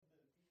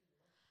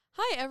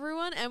Hi,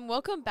 everyone, and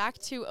welcome back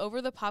to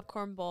Over the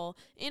Popcorn Bowl.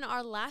 In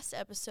our last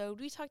episode,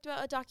 we talked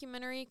about a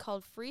documentary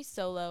called Free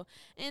Solo,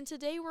 and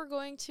today we're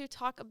going to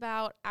talk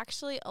about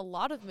actually a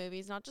lot of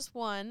movies, not just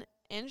one,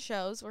 and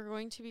shows. We're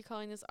going to be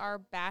calling this our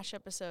Bash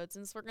episode,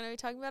 since we're going to be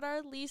talking about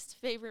our least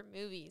favorite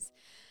movies.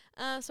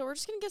 So we're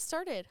just going to get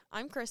started.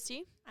 I'm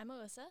Christy. I'm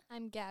Alyssa.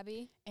 I'm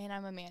Gabby. And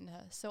I'm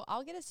Amanda. So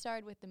I'll get us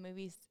started with the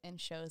movies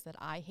and shows that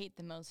I hate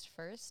the most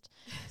first.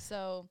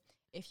 So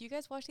if you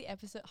guys watch the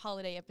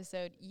holiday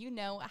episode, you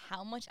know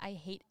how much I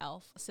hate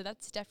Elf. So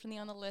that's definitely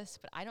on the list,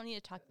 but I don't need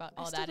to talk about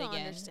all that I don't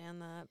again. understand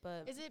that,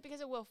 but Is it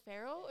because of Will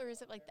Ferrell or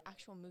is it like the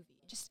actual movie?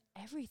 Just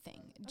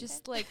everything.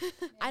 Just like,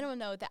 I don't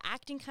know. The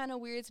acting kind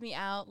of weirds me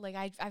out. Like,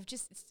 I've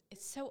just,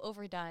 it's so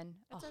overdone.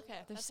 That's okay.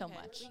 There's That's so okay.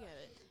 much. We get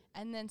it.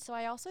 And then, so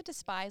I also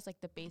despise,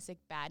 like, the basic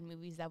bad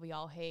movies that we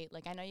all hate.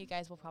 Like, I know you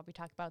guys will probably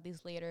talk about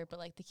these later, but,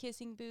 like, The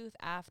Kissing Booth,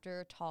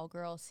 After, Tall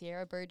Girl,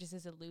 Sierra Burgess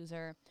is a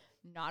Loser.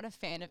 Not a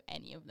fan of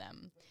any of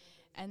them.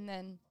 And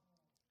then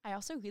I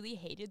also really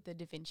hated The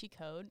Da Vinci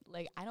Code.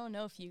 Like, I don't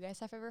know if you guys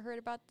have ever heard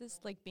about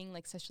this, like, being,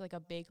 like, such, like, a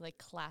big, like,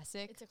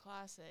 classic. It's a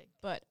classic.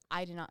 But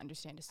I did not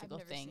understand a single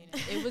never thing.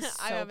 seen it. It was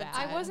I so haven't bad.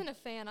 seen I wasn't a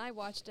fan. I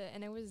watched it,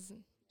 and it was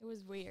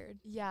weird.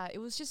 Yeah, it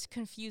was just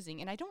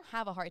confusing. And I don't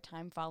have a hard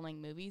time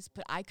following movies,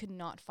 but I could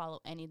not follow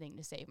anything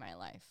to save my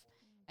life.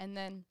 And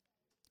then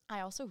I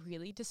also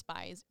really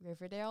despise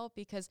Riverdale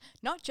because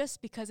not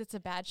just because it's a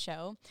bad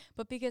show,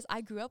 but because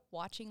I grew up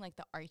watching like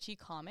the Archie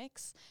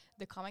comics,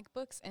 the comic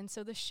books, and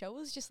so the show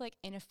was just like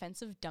an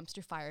offensive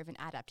dumpster fire of an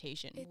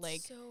adaptation. It's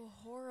like so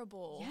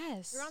horrible.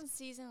 yes. We're on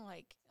season,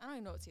 like, I don't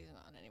even know what season we're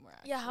on anymore,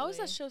 actually. yeah, how is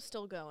that show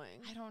still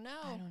going? I don't know.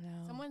 I don't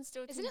know. Someone's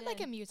still Isn't it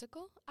like a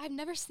musical? I've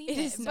never seen It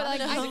it. is but not like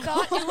a I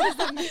musical. thought it was a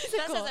That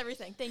musical. says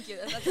everything. Thank you.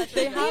 That's really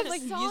They good. have have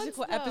like songs,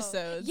 musical though.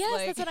 episodes. Yes,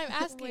 like, that's what I'm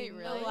asking. Wait,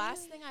 really? The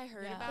last thing I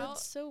heard Yeah. about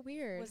That's so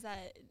weird. was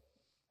that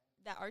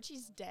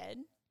Archie's dead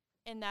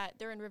and that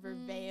they're in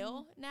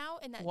Rivervale now,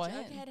 and that What?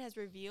 Jughead has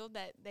revealed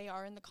that they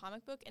are in the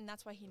comic book, and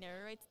that's why he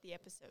narrates the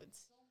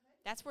episodes.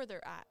 That's where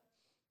they're at.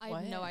 I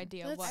have no What?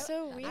 idea That's what.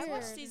 so I weird.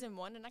 watched season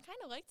 1 and I kind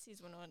of liked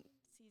season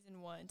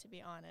one to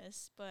be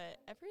honest, but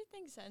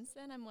everything since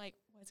then I'm like,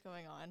 what's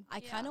going on? I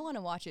kind of want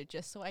to watch it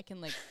just so I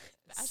can like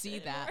Bash see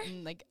it that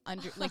more.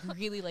 and like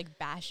really like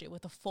bash it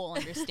with a full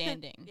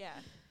understanding. Yeah.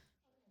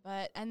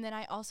 But and then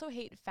I also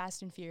hate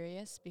Fast and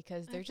Furious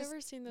because they're I've just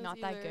never seen those not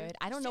either. that good.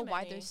 I There's don't know too why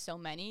many. there's so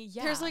many.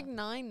 Yeah. There's like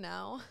 9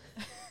 now.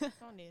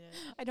 Don't need it.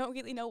 I don't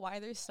really know why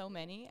there's so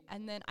many.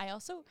 And then I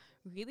also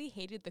really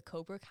hated the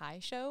Cobra Kai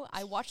show.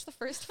 I watched the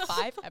first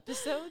 5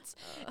 episodes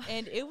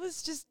and it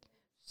was just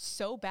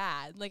so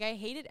bad. Like I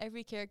hated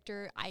every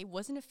character. I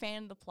wasn't a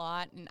fan of the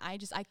plot and I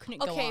couldn't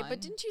go on. Okay, but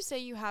didn't you say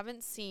you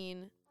haven't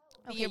seen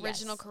the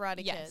original Karate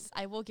Kid? Yes,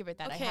 I will give it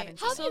that. Okay, I haven't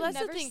How seen so have you that's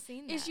the never thing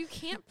seen is that? you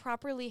can't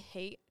properly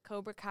hate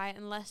Cobra Kai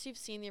unless you've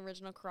seen the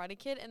original Karate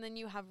Kid, and then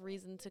you have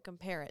reason to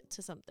compare it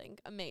to something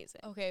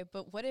amazing. Okay,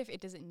 but what if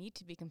it doesn't need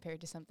to be compared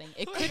to something?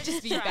 It could Just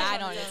just be try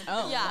bad on on its its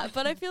own. own. Yeah,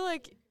 but I feel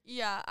like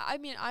I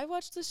mean, I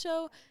watched the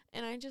show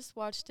and I just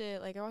watched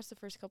it I watched the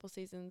first couple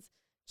seasons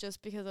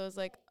just because I was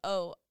like,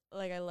 oh,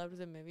 like I loved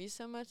the movie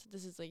so much.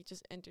 This is like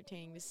just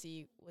entertaining to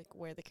see like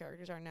where the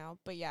characters are now.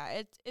 But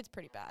yeah, it's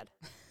pretty bad.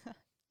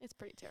 It's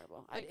pretty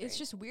terrible. But it's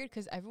just weird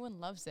because everyone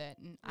loves it.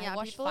 And Yeah, I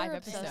watched people 5 are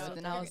obsessed episodes with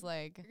and it. I was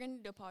like, You're going to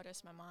need to apologize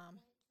to my mom.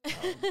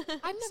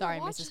 I've never sorry,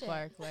 watched Mrs. it.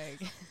 Clark,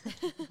 like,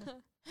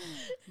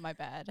 my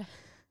bad.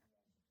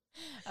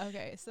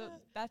 Okay, so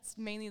that's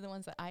mainly the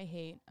ones that I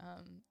hate.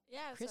 Yeah.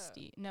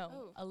 Christy,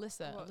 no, oh,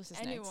 Alyssa. well, Alyssa's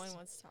anyone next.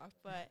 wants to talk,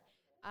 but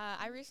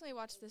I recently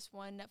watched this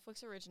one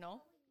Netflix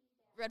original,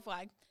 Red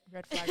Flag.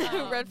 Red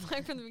flag. Red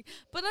flag from the beginning.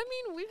 But I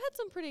mean, we've had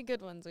some pretty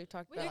good ones we've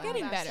talked They're about.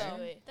 getting better.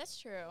 Absolutely. That's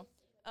true.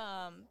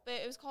 But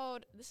it was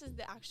called, this is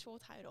the actual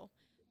title,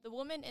 The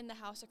Woman in the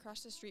House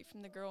Across the Street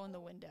from the Girl in the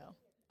Window.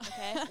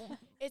 Okay?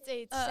 It's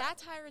a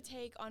satire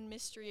take on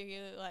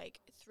mystery, like,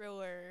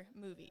 thriller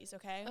movies,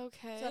 okay?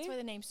 Okay. So that's why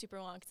the name's super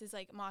long, 'cause it's,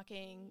 like,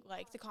 mocking,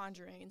 like, The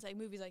Conjuring. It's, like,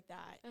 movies like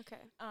that. Okay.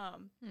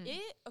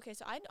 Okay,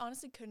 so I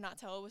honestly could not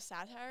tell it was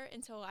satire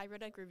until I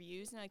read, like,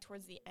 reviews and, like,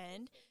 towards the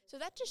end. So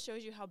that just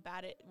shows you how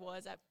bad it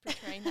was at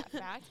portraying that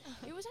fact.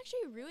 It was actually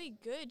a really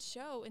good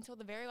show until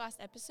the very last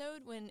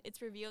episode when it's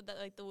revealed that,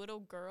 like, the little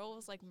girl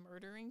was, like,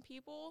 murdering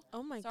people.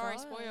 Oh my god. Sorry,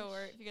 spoiler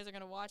alert if you guys are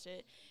going to watch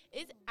it.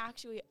 It's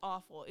actually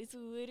awful. It's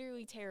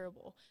literally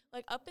terrible.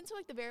 Like, up until,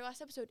 like, the very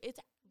last episode, it's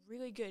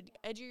really good.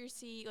 Edge of your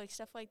seat, like,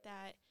 stuff like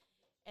that.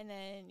 And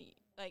then,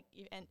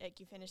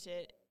 you finish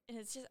it. And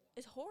it's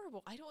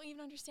horrible. I don't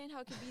even understand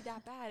how it could be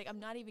that bad. Like, I'm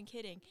not even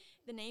kidding.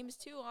 The name is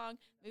too long.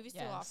 Movie's too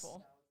Yes.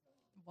 awful.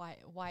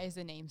 Why is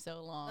the name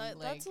so long?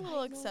 That's a little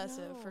I don't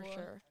excessive for know.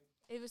 sure.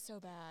 It was so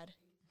bad.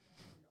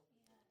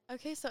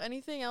 Okay, so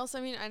anything else?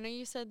 I mean, I know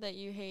you said that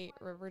you hate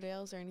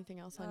Riverdale's or anything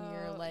else on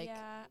your like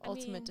yeah, I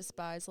ultimate mean,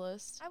 despise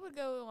list. I would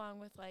go along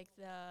with like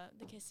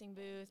the kissing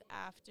booth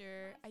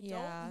after. I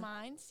Yeah. don't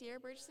mind Sierra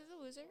Burgess is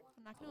a loser.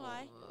 I'm not gonna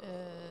lie.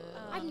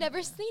 I've Um,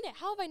 never seen it.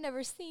 How have I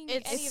never seen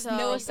It's any of so these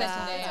Noah movies?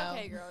 bad. It's Centineo.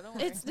 okay, girl. Don't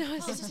worry. It's no,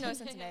 It's just Noah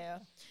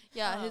Centineo.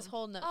 yeah, his um,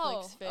 whole Netflix oh,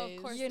 of phase.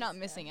 course. You're not Yeah.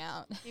 missing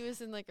out. He was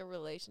in like a The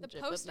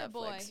relationship poster with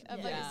boy Netflix. of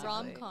Yeah. like basically.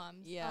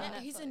 rom-coms. Yeah. on Yeah,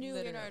 he's the Netflix. new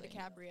Leonardo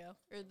Literally. DiCaprio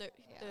or the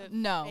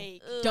No,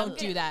 fake. don't Ugh.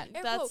 do that.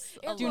 Air That's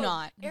quote, air a Do quote,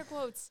 not. air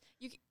quotes.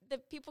 The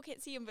people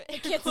can't see him, but I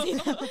can't see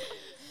them.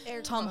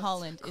 Air Tom quotes.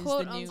 Holland is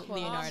Quote, the new unquote.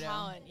 Leonardo. Tom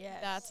Holland, yes.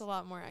 That's a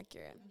lot more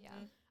accurate. Yeah.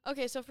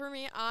 Okay, so for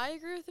me, I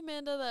agree with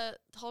Amanda that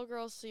Tall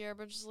Girls, Sierra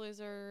Burgess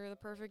Loser, The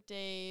Perfect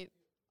Date,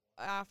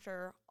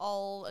 After,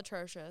 all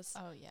atrocious.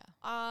 Oh yeah.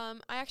 I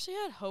actually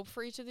had hope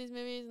for each of these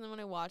movies, and then when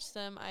I watched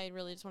them, I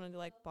really just wanted to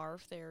like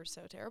barf. They were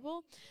so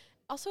terrible.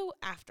 Also,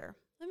 After.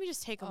 Let me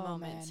just take a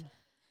moment.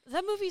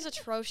 That movie's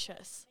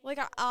atrocious. Like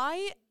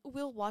I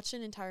will watch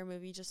an entire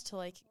movie just to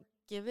like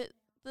give it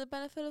the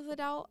benefit of the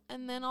doubt,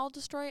 and then I'll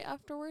destroy it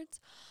afterwards.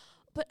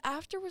 But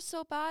After was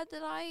so bad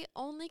that I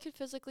only could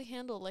physically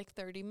handle like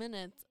 30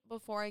 minutes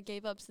before I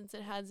gave up, since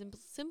it had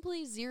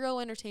simply zero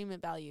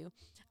entertainment value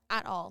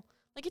at all.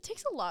 Like it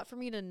takes a lot for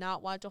me to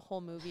not watch a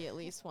whole movie at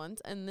least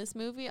once, and this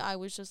movie I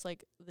was just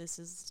like, this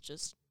is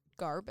just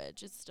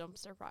garbage. It's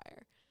dumpster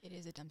fire. It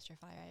is a dumpster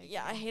fire.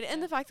 Yeah, I hate it.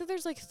 And the fact that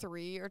there's like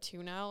 3 or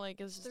 2 now, like,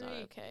 is just not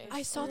 3. okay.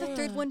 I saw the Ugh.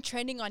 third one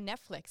trending on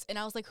Netflix, and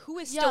I was like, "Who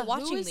is Yeah, still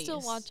watching who is these?"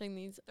 still watching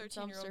these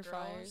 13-year-old dumpster girls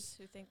fires?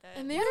 who think that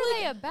And What they're are like,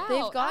 they about?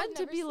 they've I've gotten to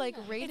never be seen like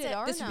that. rated It's a-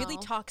 R This now. really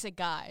toxic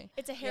guy.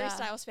 it's a Harry Yeah.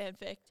 Styles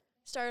fanfic.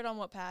 Started on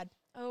Wattpad.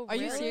 Oh, Are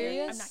you really?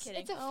 serious? I'm not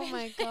kidding. It's a Oh fan-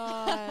 my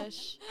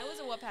gosh. I was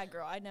a Wattpad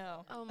girl. I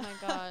know. Oh my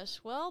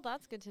gosh. Well,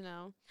 that's good to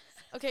know.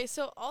 Okay,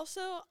 so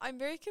also I'm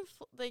very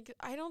like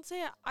I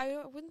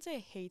wouldn't say I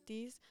hate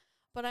these,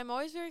 but I'm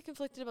always very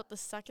conflicted about the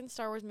second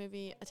Star Wars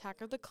movie, Attack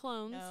of the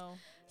Clones. No.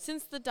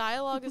 Since the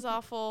dialogue is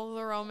awful,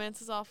 the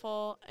romance is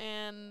awful,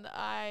 and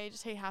I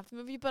just hate half the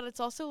movie, but it's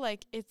also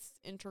like it's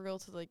integral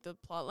to like the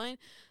plot line.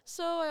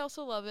 So I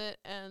also love it,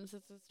 and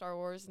since it's Star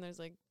Wars and there's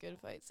like good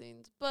fight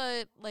scenes,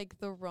 but like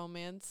the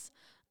romance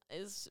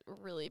is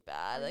really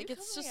bad. Are Like you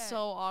it's coming just at-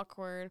 so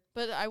awkward.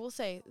 But I will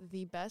say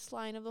the best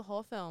line of the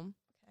whole film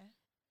Okay.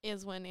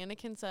 is when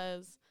Anakin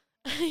says,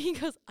 he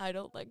goes, "I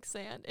don't like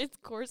sand. It's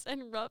coarse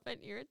and rough and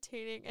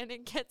irritating, and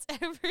it gets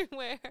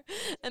everywhere."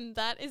 And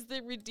that is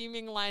the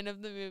redeeming line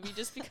of the movie,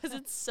 just because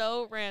it's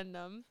so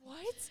random.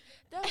 What?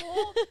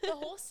 The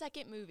whole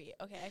second movie.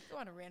 Okay, I go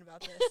on a rant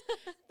about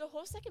this. The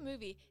whole second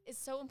movie is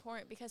so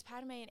important because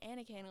Padme and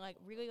Anakin like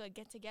really like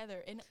get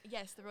together, and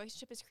yes, the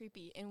relationship is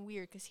creepy and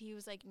weird because he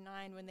was like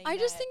 9 when they. I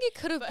just met. think it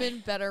could have but- been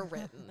better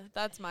written.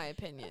 That's my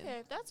opinion.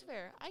 Okay, that's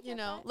fair. I get You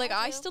know, that. like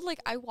I do. still like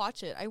I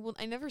watch it.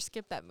 I never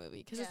skip that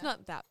movie because it's Yeah.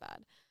 not that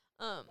bad.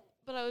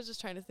 But I was just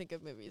trying to think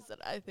of movies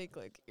that I think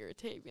like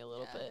irritate me a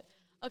little Yeah. bit.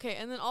 Okay,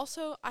 and then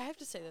also I have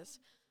to say this.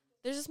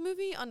 There's this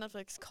movie on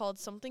Netflix called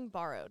Something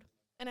Borrowed,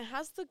 and it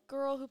has the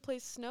girl who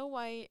plays Snow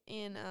White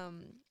in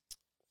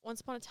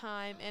Once Upon a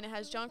Time, and it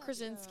has John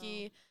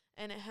Krasinski,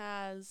 and it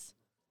has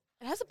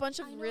a bunch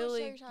of I know what show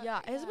really you're talking-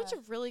 it has a bunch yeah.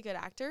 of really good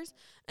actors,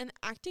 and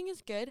acting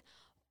is good,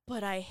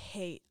 but I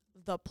hate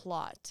the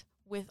plot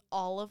with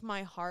all of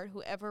my heart.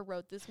 Whoever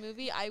wrote this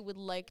movie, I would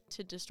like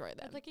to destroy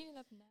them. I'm looking it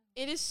up now.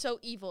 It is so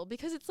evil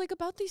because it's like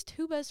about these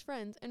two best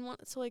friends, and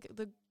so like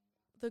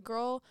the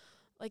girl,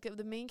 like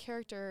the main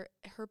character,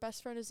 her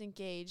best friend is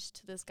engaged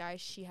to this guy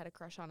she had a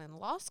crush on in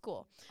law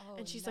school,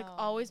 and she's like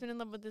always been in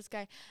love with this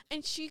guy,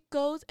 and she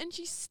goes and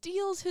she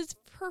steals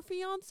her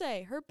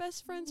fiance, her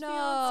best friend's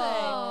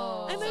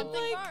fiance, and then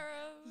Something like. borrowed.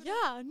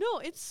 Yeah, no,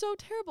 it's so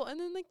terrible. And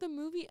then like the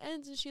movie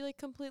ends and she like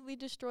completely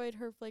destroyed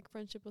her like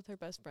friendship with her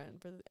best friend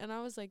and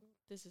I was like,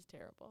 this is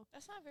terrible.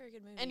 That's not a very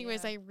good movie.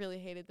 Anyways, yeah. I really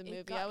hated the It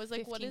movie. got I was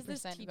like, what is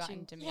this 15% teaching?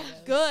 Rotten Tomatoes.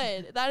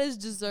 Good. That is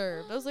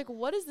deserved. I was like,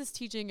 what is this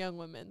teaching young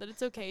women? That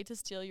it's okay to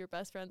steal your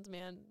best friend's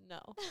man? No.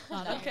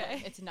 Not No,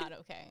 okay. It's not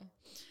okay.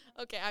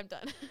 Okay, I'm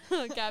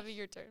done. Gabby,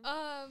 your turn.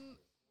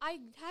 I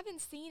haven't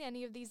seen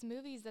any of these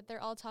movies that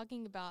they're all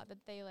talking about that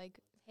they like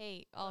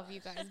hate, all of you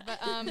guys. But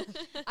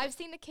I've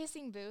seen The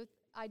Kissing Booth.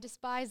 I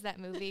despise that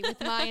movie with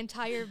my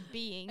entire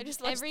being. I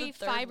just watched Every the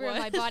third fiber of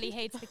my one. body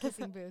hates The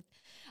Kissing Booth.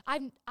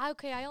 I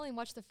only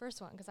watched the first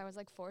one because I was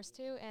like forced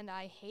to, and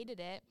I hated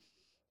it.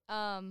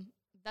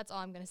 That's all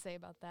I'm gonna say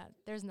about that.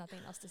 There's nothing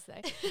else to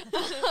say.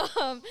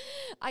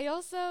 I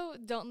also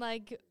don't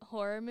like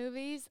horror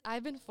movies.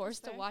 I've been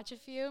forced to fair. watch a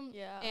few,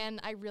 Yeah. and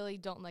I really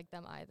don't like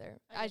them either.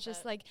 I I get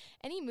just that. like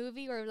any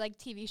movie or like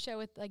TV show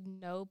with like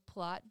no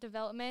plot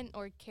development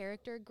or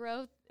character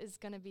growth is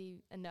gonna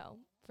be a no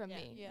from Yeah.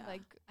 me. Yeah.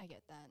 Like I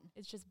get that.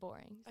 it's just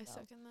boring. I so,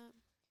 second that.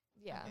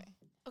 yeah. Okay.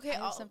 Okay,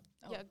 I have some-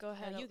 yeah, go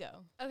ahead. You go.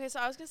 Okay,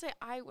 so I was gonna say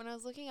when I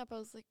was looking up, I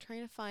was like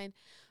trying to find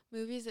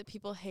movies that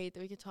people hate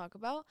that we could talk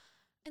about,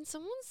 and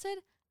someone said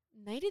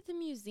Night at the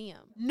Museum.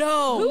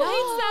 No. Who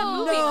hates that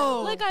movie?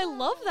 No. Like, I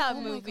love that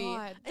Oh my movie.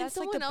 God, And that's,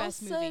 like, the someone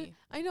best else said, movie.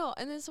 I know.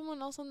 And then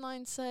someone else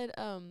online said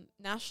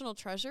National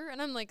Treasure.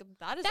 And I'm like,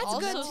 that is That's also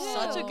good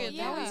such a too. good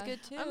Yeah. movie. That was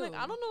good too. I'm like,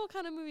 I don't know what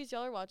kind of movies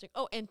y'all are watching.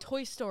 Oh, and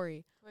Toy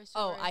Story. Toy Oh,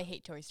 Story. I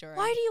hate Toy Story.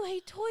 Why do you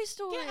hate Toy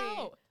Story? Get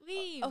out.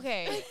 Leave.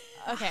 Okay.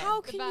 Okay.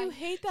 How can Goodbye. you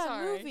hate that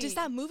Sorry. movie? Does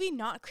that movie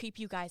not creep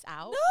you guys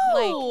out?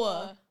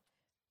 No.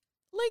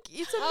 Like,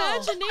 it's Oh.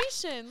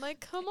 imagination.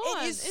 Like, come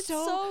on. It is it's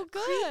so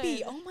good.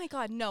 creepy. Oh my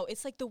god, no!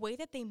 It's like the way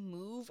that they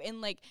move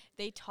and like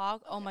they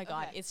talk. Oh my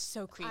god, okay. it's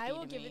so creepy. I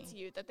will to give me. it to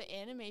you that the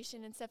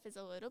animation and stuff is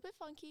a little bit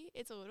funky.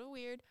 It's a little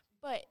weird,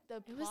 but the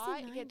It was the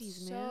plot gets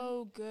 90s, man.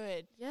 so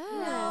good. Yes.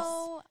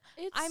 No,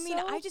 It's I mean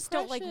so I just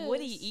don't like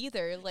Woody precious.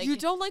 either. Like You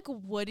don't like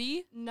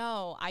Woody?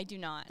 No, I do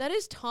not. That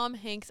is Tom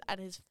Hanks at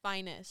his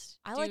finest.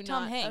 I Do like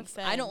Tom not Hanks.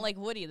 I offend. don't like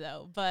Woody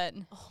though. But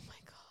Oh my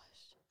gosh.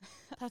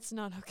 That's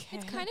not okay.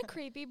 It's kind of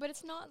creepy, but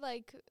it's not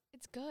like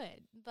it's good.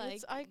 Like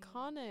It's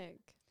iconic.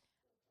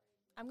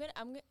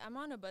 I'm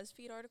on a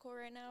BuzzFeed article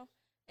right now,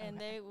 and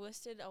Okay. they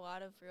listed a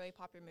lot of really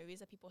popular movies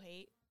that people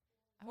hate.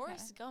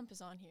 Forrest Gump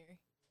is on here.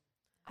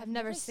 I've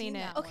never seen it.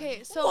 that one.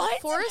 Okay, so What?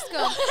 Forrest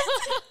Gump.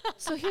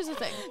 So here's the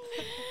thing.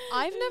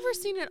 I've never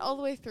seen it all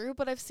the way through,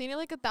 but I've seen it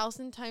like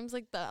 1,000 times,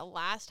 like the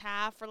last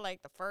half or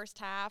like the first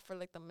half or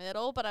like the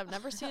middle, but I've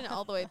never seen it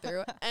all the way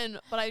through.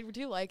 But I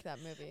do like that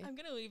movie. I'm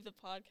gonna leave the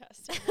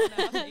podcast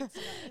now. Thanks,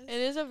 guys.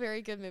 It is a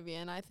very good movie,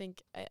 and I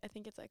think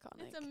it's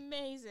iconic. It's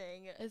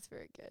amazing. It's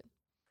very good.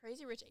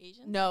 Crazy Rich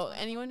Asians. No, that's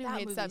one. anyone who That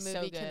hates that movie's so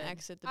movie can good.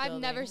 exit the I've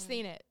building. never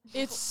seen it.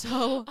 It's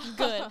so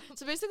good.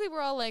 So basically,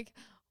 we're all like,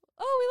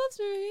 "Oh, we love this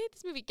movie. We hate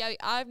this movie." Gabby,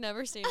 I've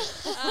never seen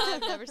it.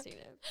 I've never seen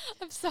it.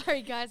 I'm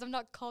sorry, guys. I'm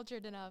not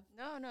cultured enough.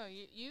 No,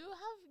 you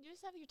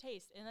just have your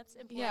taste, and that's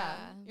important. Yeah,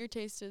 Yeah. your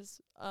taste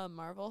is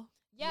Marvel.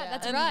 Yeah, Yeah.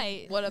 that's And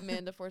right. What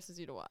Amanda forces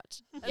you to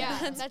watch. And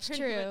Yeah, that's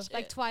pretty true. much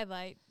Like it.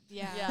 Twilight.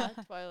 Yeah.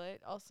 Yeah,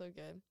 Twilight, also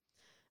good.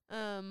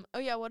 Oh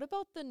yeah, what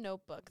about The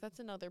Notebook? That's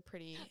another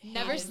pretty.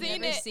 Never hated seen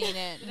movie. it. Seen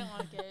it. Didn't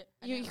like it.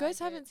 I You didn't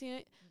guys like haven't seen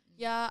it?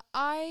 Yeah,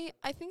 I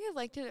think I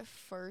liked it at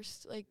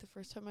first, like the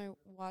first time I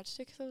watched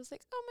it, 'cause I was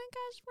like, oh my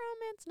gosh,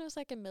 romance, and it was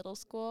like in middle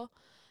school.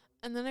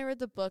 And then I read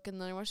the book, and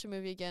then I watched the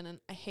movie again, and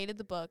I hated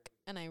the book,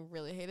 and I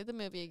really hated the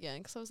movie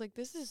again, 'cause I was like,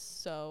 this is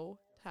so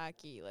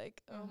tacky.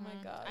 Like, oh my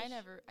Mhm. gosh. I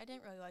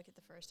didn't really like it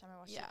the first time I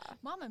watched Yeah. it.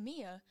 Mamma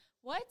Mia.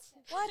 What?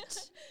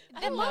 What?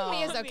 And Mamma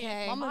Mia's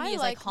okay. Mamma I Mia's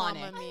like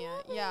iconic. Mamma Mia.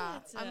 love Yeah,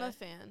 it. I'm a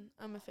fan.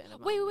 I'm a fan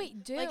of Wait, Mamma wait,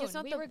 Mia. Dune. Like, it's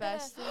not We the were gonna-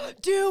 best thing.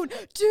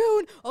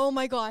 Dune. Oh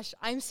my gosh.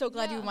 I'm so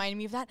glad you Yeah. reminded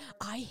me of that.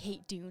 I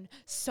hate Dune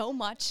so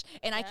much,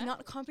 and I Yeah?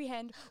 cannot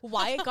comprehend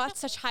why it got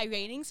such high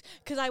ratings,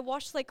 because I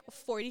watched like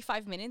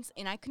 45 minutes,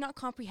 and I could not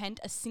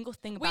comprehend a single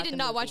thing about We did the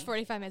not watch movie.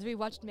 45 minutes. We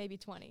watched maybe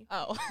 20.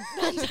 Oh.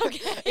 That's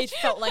okay. It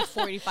felt like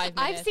 45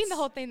 minutes. I've seen the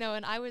whole thing though,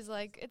 and I was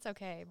like, it's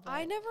okay. But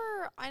I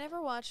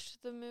never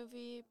watched the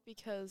movie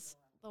because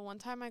the one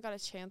time I got a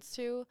chance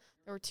to,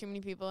 there were too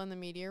many people in the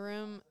media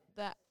room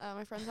that at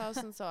my friend's house,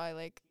 and so I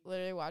like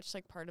literally watched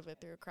like part of it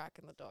through a crack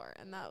in the door,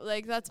 and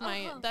that's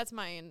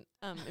my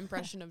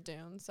impression of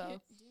Dune.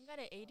 So Dune got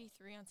an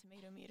 83 on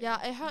Tomato Meter.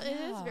 yeah, it is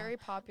Yeah. very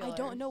popular. I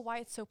don't know why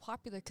it's so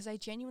popular, because I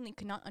genuinely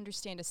could not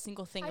understand a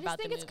single thing I just about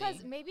think the it's movie.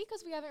 because maybe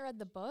because we haven't read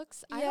the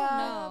books. I Yeah,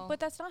 don't know. But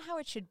that's not how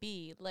it should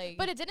be. Like,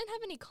 But it didn't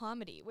have any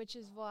comedy, which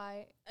is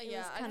why. It Yeah,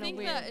 was I kinda think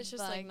weird, that it's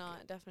just like like,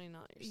 not definitely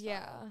not your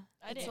style.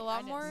 Yeah. It's a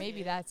lot more.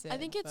 maybe that's it. I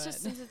think it's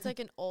just but- since it's like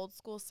an old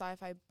school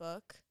sci-fi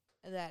book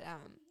that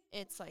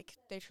it's like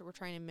were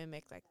trying to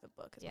mimic like the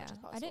book as Yeah. much as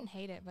possible. I didn't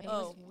hate it, but it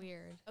Oh. was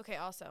weird. Okay,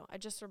 also, I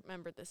just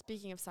remembered this.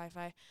 Speaking of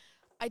sci-fi,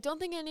 I don't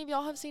think any of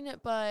y'all have seen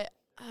it, but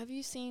have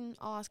you seen,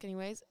 I'll ask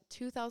anyways,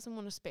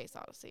 2001: A Space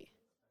Odyssey?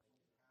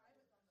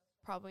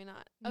 Probably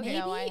not. Okay. Maybe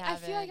No, I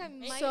feel like I haven't.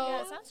 might. So,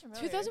 yeah, it sounds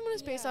familiar. 2001: A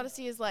Space Yeah.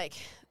 Odyssey is like,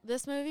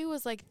 this movie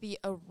was like the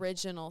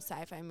original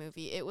sci-fi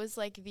movie. It was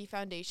like the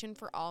foundation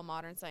for all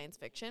modern science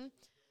fiction.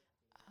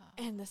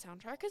 And the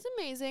soundtrack is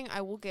amazing.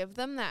 I will give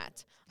them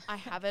that. I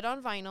have it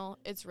on vinyl.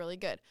 It's really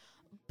good.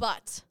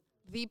 But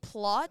the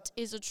plot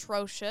is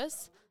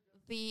atrocious.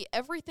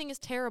 Everything is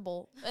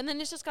terrible. And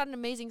then it's just got an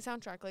amazing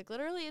soundtrack. Like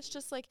literally it's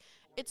just like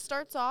it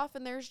starts off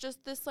and there's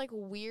just this like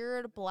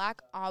weird black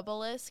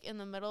obelisk in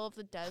the middle of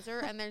the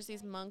desert and there's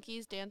these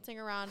monkeys dancing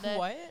around it.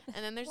 What?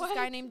 And then there's this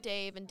guy named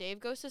Dave, and Dave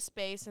goes to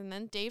space, and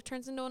then Dave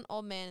turns into an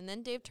old man, and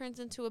then Dave turns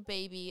into a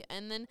baby,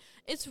 and then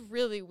it's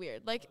really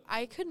weird. Like,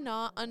 I could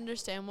not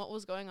understand what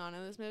was going on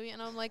in this movie,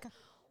 and I'm like,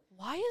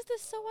 why is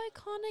this so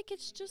iconic?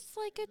 It's just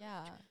like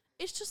Yeah.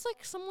 it's just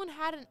like someone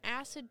had an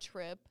acid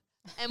trip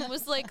and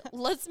was like,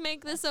 let's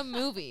make this a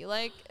movie.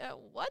 Like,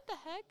 what the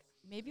heck?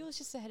 Maybe it was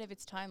just ahead of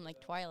its time,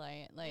 like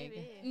Twilight. Like,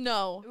 Maybe.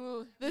 No.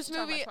 Ooh, This we should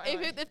talk movie, about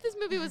Twilight. if this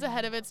movie was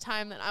ahead of its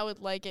time, then I would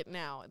like it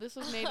now. This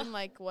was made in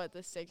like what, the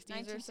 60s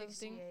or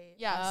something? 1968.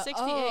 Yeah,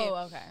 68.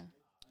 Oh, okay.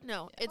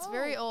 No, it's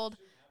very old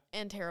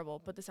and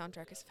terrible, but the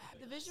soundtrack is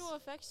fabulous. The visual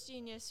effects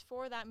genius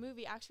for that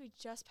movie actually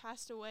just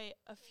passed away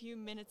a few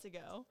minutes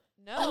ago.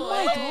 No Oh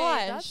my way.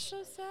 gosh. That's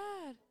so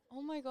sad.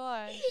 Oh my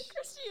gosh.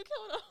 Christy, you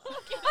killed him.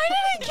 I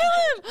didn't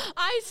kill him.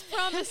 I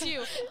promise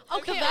you.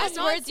 Okay, The last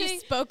words you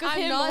spoke of I'm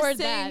him not were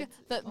saying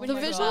that. that Oh the my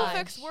visual gosh.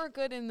 effects were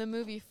good in the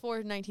movie for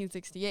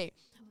 1968,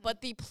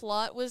 but the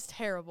plot was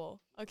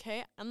terrible.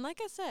 Okay, and like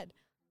I said,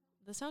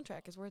 the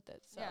soundtrack is worth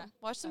it. So Yeah.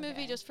 watch the movie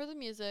Okay. just for the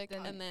music,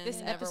 Then and then this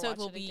never episode watch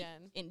will it be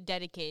again.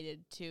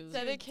 dedicated to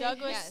Dedicated-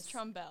 Douglas Yes.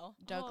 Trumbull.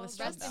 Douglas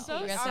that's Trumbull. so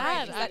Rest in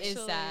sad, peace. That is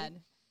actually.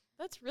 sad.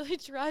 That's really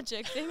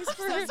tragic. Thanks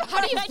for.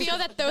 How do you feel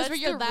that those That's were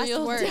your the last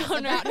real words downer.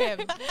 about him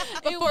It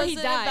before he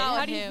wasn't died? about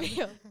How do you him.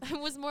 feel? It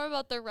was more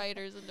about the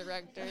writers and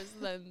directors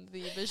than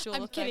the visual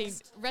I'm effects.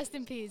 kidding. Rest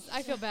in peace.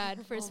 I feel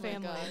bad for his Oh my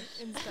family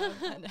gosh. and stuff.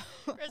 I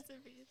know. Rest in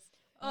peace.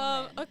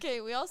 man.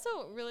 Okay, we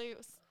also really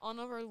on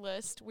our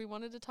list. We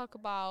wanted to talk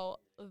about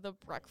The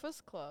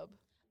Breakfast Club.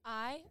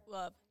 I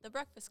love The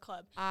Breakfast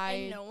Club. I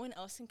And no one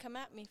else can come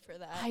at me for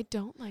that. I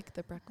don't like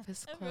The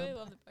Breakfast I Club. really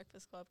love The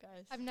Breakfast Club,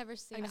 guys. I've never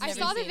seen I've it. I never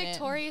saw the seen it.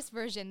 Victorious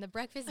version, the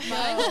Breakfast No.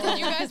 Bunch. Did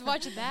you guys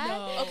watch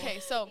that? Okay,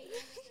 so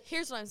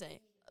here's what I'm saying.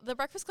 The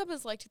Breakfast Club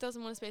is like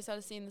 2001: A Space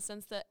Odyssey in the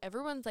sense that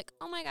everyone's like,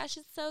 "Oh my gosh,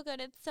 it's so good!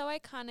 It's so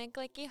iconic!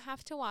 Like you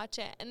have to watch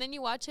it." And then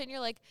you watch it and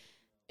you're like,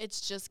 "It's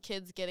just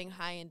kids getting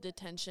high in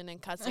detention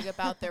and cussing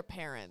about their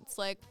parents."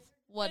 Like,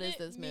 what But is it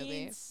this movie?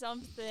 means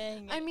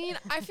something. I mean,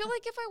 I feel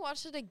like if I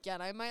watched it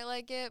again, I might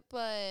like it,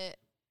 but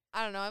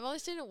I don't know. I've only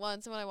seen it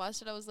once, and when I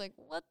watched it, I was like,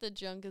 "What the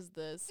junk is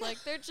this?"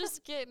 Like, they're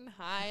just getting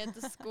high at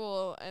the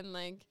school, and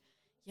like,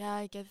 yeah,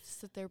 I guess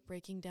that they're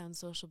breaking down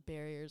social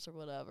barriers or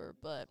whatever,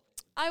 but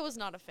I was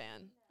not a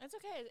fan. It's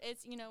okay.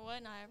 It's, you know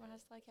what? Not everyone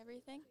has to like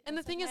everything. And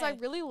the That's thing is, I okay.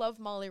 really love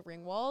Molly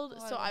Ringwald, Oh,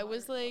 I so love I Molly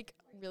was like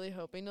really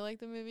hoping to like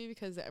the movie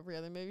because every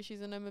other movie she's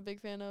in, I'm a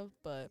big fan of.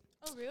 But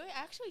Oh, really? I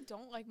actually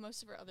don't like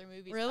most of her other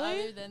movies. Really?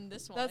 Other than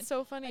this one. that's so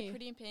like funny.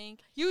 Pretty in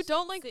Pink. You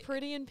don't like Si-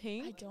 Pretty in I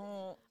Pink?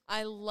 don't.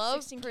 I love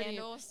 16 Pretty.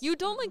 Candles. You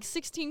don't like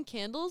 16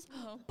 Candles,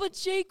 No. but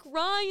Jake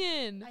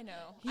Ryan. I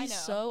know. He's I know.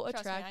 so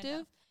Trust me, I know.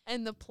 attractive,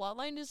 and the plot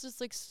line is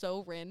just like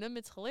so random.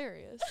 It's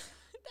hilarious.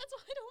 That's why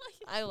I don't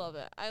like it. I love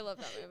it. I love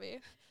that movie.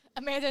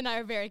 Amanda and I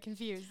are very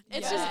confused.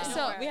 It's Yeah. just Don't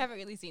so worry. we haven't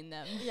really seen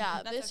them.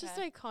 yeah. That's It's just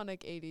okay. iconic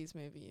 80s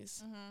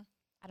movies. Mm-hmm.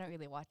 I don't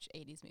really watch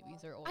 80s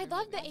movies or older I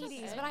love the movies.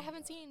 80s, okay. but I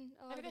haven't seen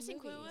a lot Have you of guys the seen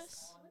movies.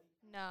 Clueless?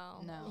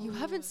 No. No. You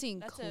haven't seen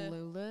That's a-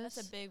 Clueless?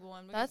 That's a big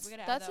one. That's we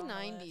gotta add that's that a on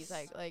the 90s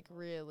list. like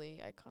really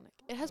iconic.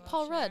 It has Well,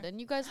 Paul sure. Rudd, and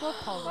you guys love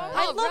Paul Rudd.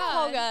 I Paul love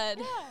Paul Rudd.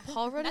 Rudd.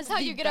 Paul Rudd That's is how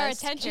the you get our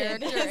best attention.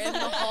 character in the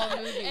whole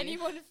movie.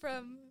 Anyone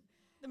from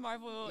the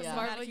Marvel Yeah. Cinematic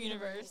Marvel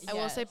Universe. I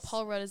will say Yes.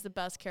 Paul Rudd is the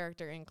best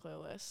character in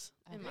Clueless,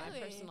 in my Really?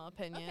 personal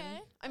opinion.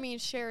 Okay. I mean,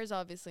 Cher is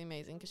obviously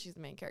amazing because she's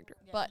the main character,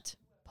 Yeah. but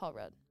Paul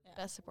Rudd, Yeah.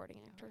 best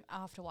supporting actor.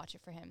 I'll have to watch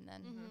it for him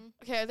then. Mm-hmm.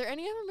 Okay, are there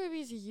any other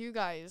movies you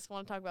guys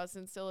want to talk about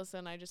since Scylla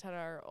and I just had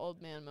our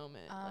old man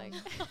moment? Like,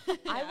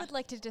 I would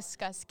like to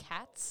discuss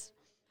Cats.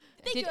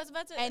 Thank Did you. I was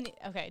about to. And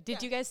okay, did Yeah.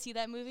 you guys see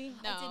that movie?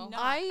 I did not.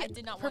 I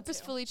did not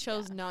purposefully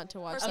chose not to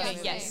watch Purposely. that Okay,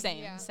 movie. yes,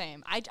 same, Yeah.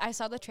 same. I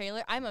saw the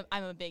trailer. I'm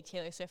a big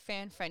Taylor Swift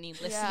fan. For any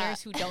Yeah.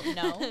 listeners who don't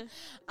know,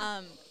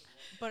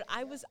 but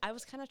I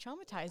was kind of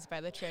traumatized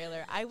by the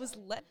trailer. I was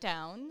let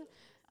down.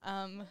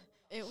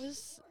 It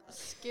was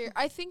scary.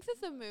 I think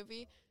that the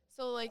movie.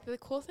 So like the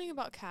cool thing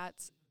about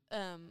Cats,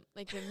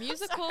 like the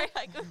musical. Sorry,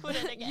 I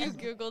Googled it again. You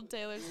Googled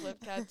Taylor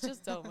Swift Cats.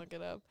 Just don't look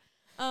it up.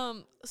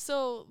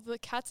 So the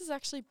Cats is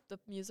actually the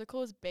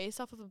musical is based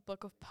off of a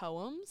book of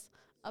poems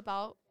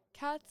about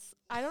cats.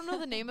 I don't know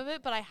the name of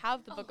it, but I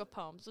have the book of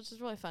poems, which is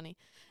really funny.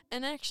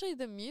 And actually,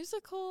 the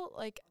musical,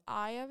 like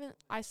I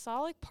saw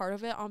like part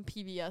of it on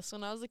PBS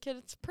when I was a kid.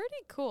 It's pretty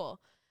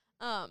cool.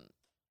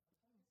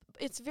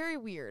 It's very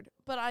weird,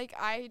 but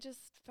I just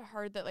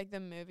heard that like the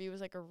movie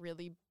was like a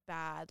really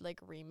bad like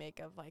remake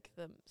of like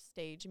the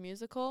stage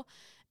musical,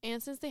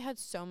 and since they had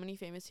so many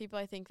famous people,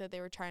 I think that they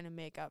were trying to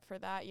make up for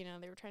that. You know,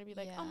 they were trying to be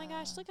like, oh my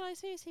gosh, Yeah. look at all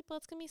these famous people,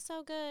 it's gonna be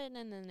so good,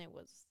 and then it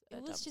was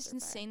Just dumpster fire.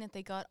 insane that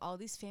they got all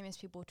these famous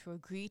people to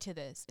agree to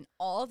this, and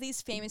all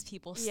these famous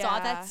people saw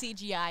that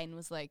CGI and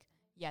was like,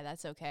 "Yeah,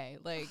 that's okay."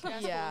 Like,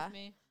 That's Yeah. cool with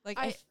me. like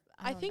I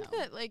don't think know.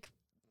 that like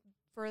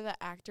for the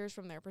actors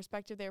from their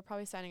perspective, they were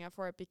probably signing up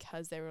for it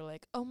because they were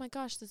like, oh my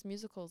gosh, this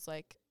musical's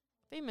like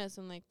famous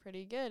and like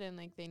pretty good, and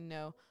like they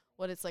know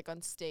what it's like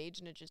on stage,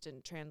 and it just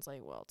didn't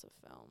translate well to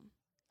film.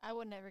 I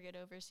would never get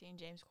over seeing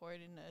James Corden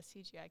in a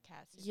CGI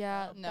cat.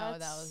 Yeah, No, that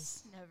that's-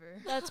 was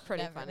never. That's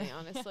pretty Never. funny,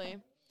 honestly.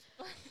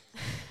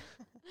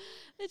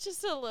 It's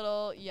just a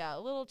little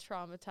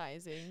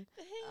traumatizing.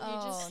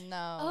 Oh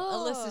no!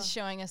 Oh. Alyssa's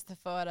showing us the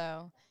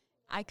photo.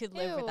 I could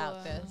live without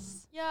Ew.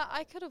 this. Yeah,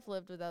 I could have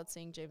lived without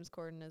seeing James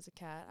Corden as a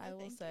cat, I will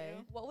thank say.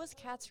 you. What was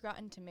Cats'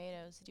 Rotten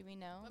Tomatoes? Do we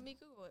know? Let me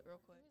Google it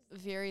real quick.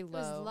 Very It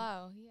was low.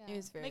 low. Yeah. It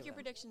was very Make your low.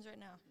 predictions right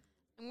now.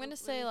 I'm going to What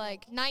say do you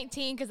like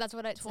 19 because that's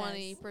what it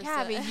 20%.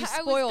 Gabby, you I was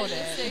spoiled gonna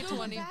it. say Google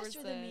 20%.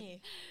 faster than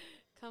me.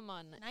 Come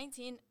on.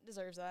 19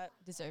 deserves that.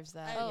 Deserves I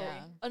that. agree.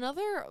 Yeah.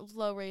 Another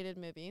low-rated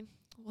movie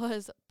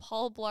was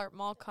Paul Blart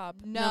Mall Cop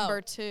No.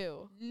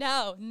 #2.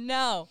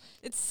 No,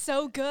 it's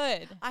so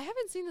good. I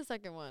haven't seen the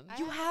second one. I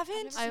You haven't-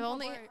 haven't? I've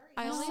only I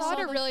I only saw it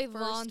a the really first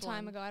long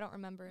time one. ago. I don't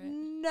remember it.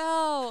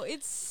 No,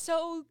 it's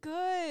so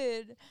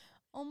good.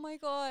 Oh my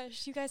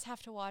gosh, you guys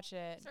have to watch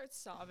it. Start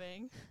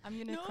sobbing. I'm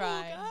gonna No,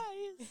 cry.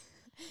 guys.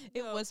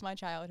 It No. was my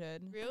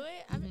childhood. Really?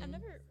 I've Mhm.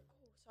 never.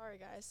 Oh, sorry,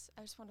 guys.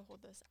 I just want to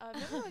hold this. I've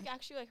never like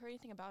actually like heard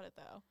anything about it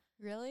though.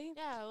 Really?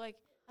 Yeah, like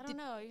I don't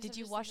know. Did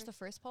you watch the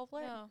first Paul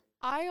Blart? No.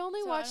 I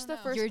only So I watched don't the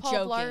know. first You're Paul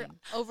Blart joking.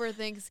 over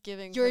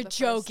Thanksgiving. You're for the first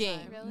joking.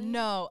 time. Really?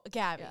 No,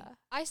 Gabby. Yeah.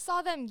 I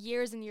saw them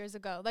years and years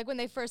ago, like when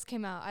they first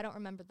came out. I don't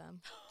remember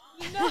them.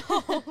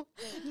 No,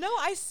 no,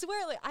 I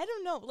swear, like I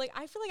don't know, like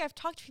I feel like I've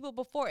talked to people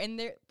before, and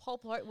their Paul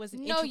Blart was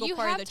an No, integral you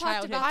part of have their talked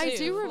childhood about I too.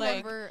 do Like,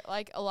 remember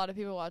like a lot of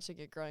people watching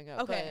it growing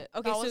up. Okay, but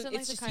okay, that so wasn't,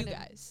 like, it's the just kind you of-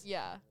 guys.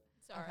 Yeah.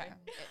 Sorry. Okay.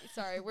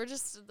 Sorry, we're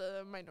just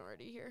the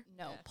minority here.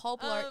 No, Yeah. Paul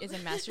Blart Um, is a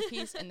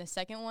masterpiece, and the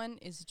second one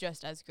is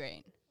just as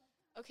great.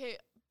 Okay,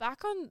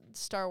 back on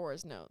Star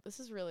Wars note. This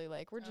is really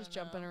like we're Oh, just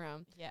jumping no.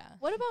 around. Yeah.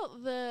 What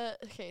about the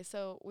okay?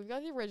 So we've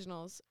got the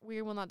originals.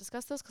 We will not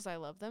discuss those because I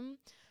love them.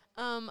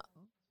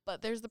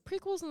 But there's the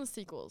prequels and the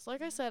sequels.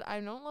 Like I said, I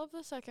don't love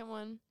the second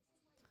one.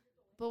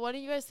 But what do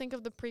you guys think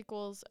of the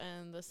prequels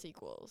and the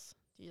sequels?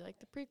 Do you like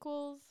the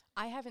prequels?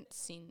 I haven't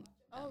seen.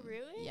 Oh, them.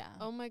 really? Yeah.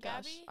 Oh my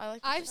gosh, Gabby? I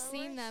like. I've Star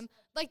seen Wars? them.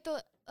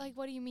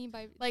 What do you mean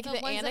by Like the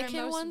ones that are Anakin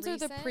most ones are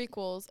the recent?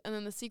 prequels, and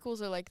then the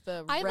sequels are like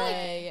the I like-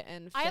 Rey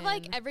and Finn. I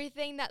like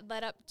everything that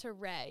led up to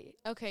Rey.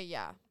 Okay,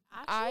 yeah.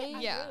 Actually, I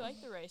yeah. really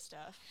like the Ray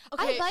stuff.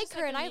 Okay, I like just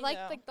her like and a I me, like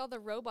though. like all the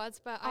robots,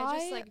 but I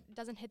just I- like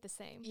doesn't hit the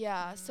same.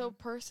 Yeah, so Mhm.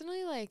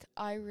 personally, like,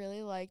 I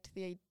really liked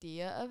the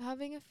idea of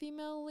having a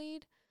female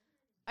lead.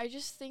 I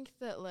just think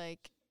that,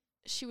 like,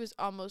 she was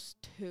almost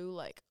too,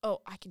 like,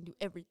 oh, I can do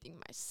everything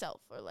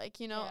myself, or, like,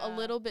 you know, a Yeah.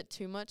 little bit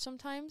too much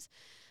sometimes.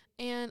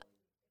 And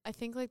I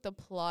think, like, the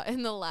plot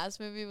in the last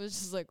movie was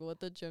just, like,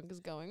 what the junk is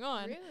going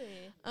on.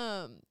 Really?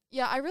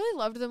 Yeah, I really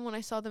loved them when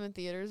I saw them in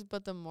theaters,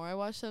 but the more I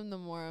watch them, the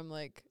more I'm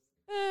like,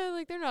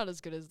 like they're not as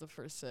good as the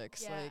first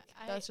six. Yeah, like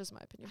I- that's just my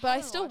opinion. I But I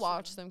haven't still watched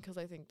watch them. them because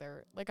I think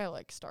they're like I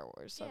like Star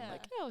Wars, so I'm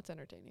like, Yeah. oh, it's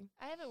entertaining.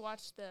 I haven't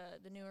watched the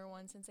newer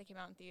ones since they came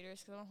out in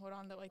theaters because I don't hold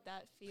on to like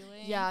that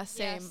feeling. Yeah,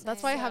 same.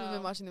 That's why I haven't been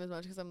So- watching them as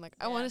much because I'm like,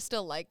 I Yeah. want to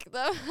still like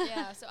them.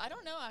 Yeah, so I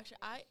don't know actually.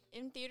 I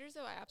in theaters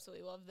though I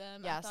absolutely love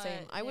them. Yeah, thought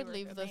same. I they would were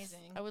leave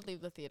amazing. I would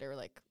leave the theater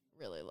like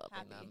really loving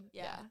Happy, them.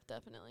 yeah.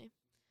 Definitely.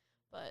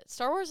 But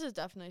Star Wars is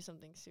definitely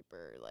something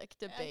super like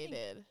think-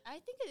 debated. I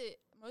think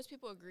most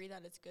people agree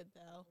that it's good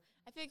though.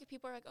 I feel like if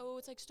people are like, oh,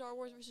 it's like Star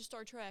Wars versus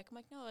Star Trek. I'm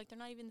like, no, like they're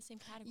not even the same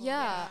category.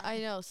 Yeah, I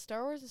know.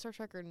 Star Wars and Star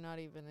Trek are not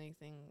even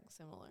anything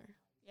similar.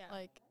 Yeah.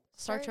 Like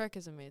Star Star- Trek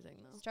is amazing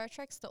though. Star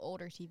Trek's the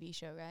older TV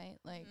show, right?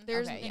 Like Mhm.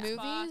 There's okay, yeah.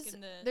 Spock movies.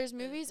 and the- There's the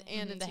movies thing.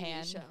 and a Mhm, the TV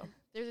hand. show.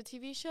 There's a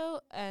TV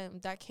show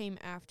that came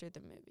after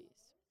the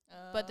movies,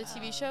 but the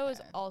TV show is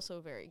okay.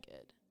 also very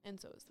good, and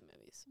so is the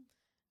movies,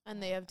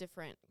 and they have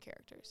different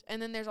characters.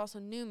 And then there's also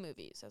new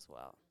movies as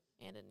well,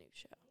 and a new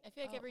show. I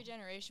feel like Oh. every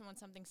generation wants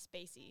something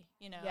spacey,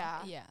 you know.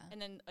 Yeah. Yeah.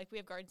 And then like we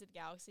have Guardians of the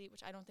Galaxy,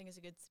 which I don't think is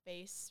a good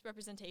space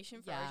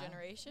representation for Yeah. our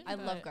generation. I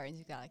love but Guardians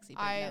of the Galaxy.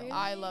 But I no.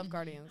 I love Really?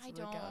 Guardians I of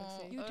the don't.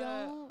 Galaxy. You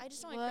don't? I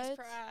just don't like Chris What?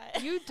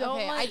 Pratt. You don't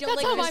Okay, I like? don't That's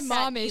like how the my set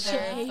mom is.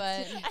 either, She but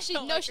I She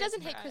don't no, like she Chris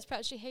doesn't hate Pratt. Chris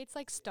Pratt. She hates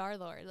like Star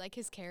Lord, like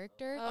his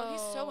character. Oh,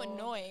 he's so Oh.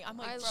 annoying. I'm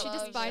like, I bro, She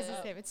love despises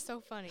it. him. It's so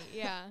funny.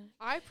 Yeah.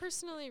 I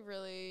personally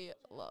really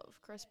love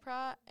Chris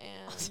Pratt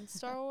and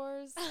Star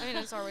Wars. I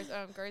mean, Star Wars.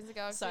 Guardians of the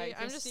Galaxy. Sorry,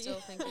 I'm just Christy. still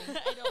thinking.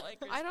 I don't like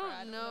Chris I don't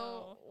Pratt,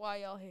 know why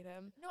y'all hate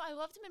him. No, I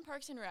loved him in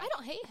Parks and Rec. I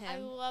don't hate I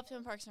him. loved him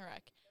in Parks and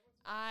Rec.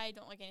 I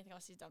don't like anything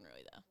else he's done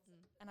really though,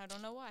 and I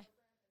don't know why.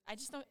 I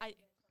just don't.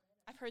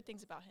 I've heard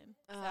things about him.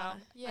 So I don't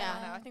know.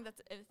 yeah. I think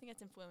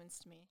that's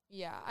influenced me.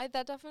 Yeah,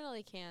 that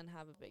definitely can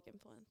have a big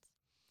influence.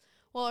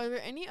 Well, are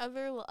there any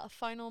other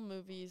final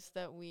movies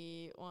that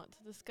we want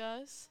to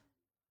discuss?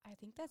 I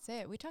think that's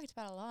it. We talked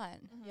about a lot.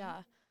 Mhm.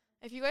 Yeah.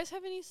 If you guys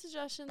have any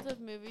suggestions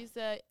of movies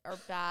that are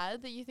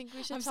bad that you think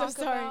we should I'm so talk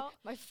sorry. about,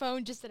 My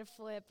phone just did a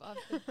flip off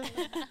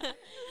the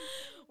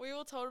we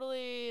will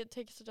totally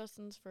take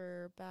suggestions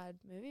for bad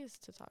movies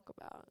to talk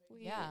about.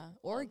 Yeah,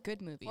 or good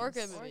movies. Or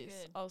good Or movies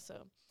good.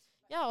 also.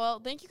 Yeah, well,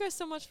 thank you guys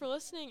so much for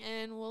listening,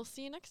 and we'll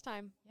see you next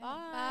time. Yeah.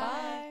 Bye.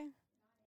 Bye.